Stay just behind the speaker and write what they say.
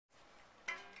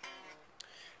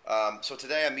So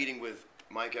today I'm meeting with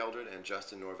Mike Eldred and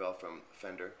Justin Norvell from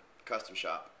Fender Custom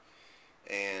Shop,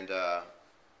 and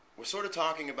we're sort of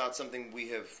talking about something we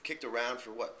have kicked around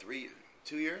for what,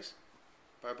 2 years?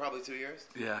 Probably 2 years?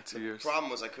 Yeah, 2 years. The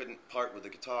problem was I couldn't part with the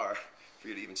guitar for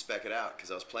you to even spec it out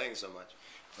because I was playing so much.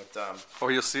 But Or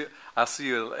I'll see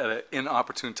you at an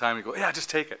inopportune time. You go, yeah, just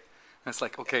take it. And it's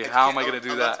like, okay, how am I going to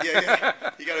do that?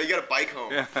 Yeah. You got to bike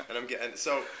home. Yeah. And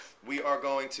so we are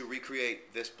going to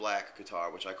recreate this black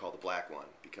guitar, which I call the black one,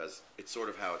 because it's sort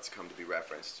of how it's come to be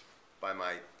referenced by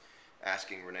my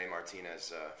asking Renee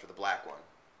Martinez for the black one.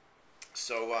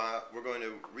 So we're going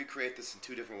to recreate this in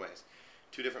two different ways,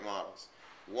 two different models.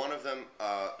 One of them,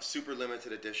 super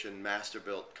limited edition, master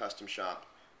built, custom shop,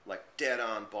 like dead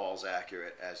on balls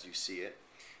accurate as you see it.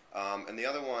 And the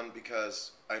other one,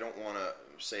 because I don't want to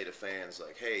say to fans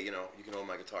like, hey, you can own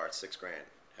my guitar, it's $6 grand,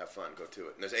 have fun, go to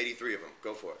it. And there's 83 of them,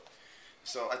 go for it.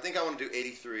 So I think I want to do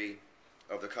 83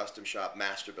 of the custom shop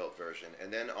master built version,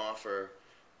 and then offer,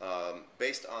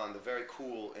 based on the very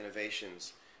cool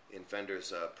innovations in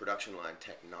Fender's production line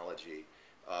technology,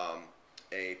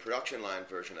 a production line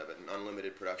version of it, an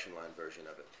unlimited production line version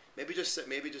of it. Maybe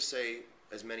just say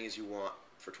as many as you want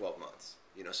for 12 months,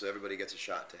 so everybody gets a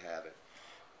shot to have it.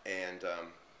 And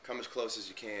come as close as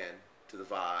you can to the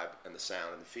vibe and the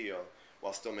sound and the feel,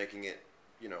 while still making it,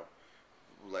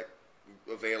 like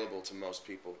available to most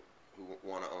people who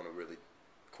want to own a really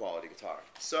quality guitar.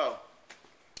 So,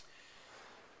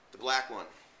 the black one,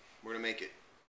 we're going to make it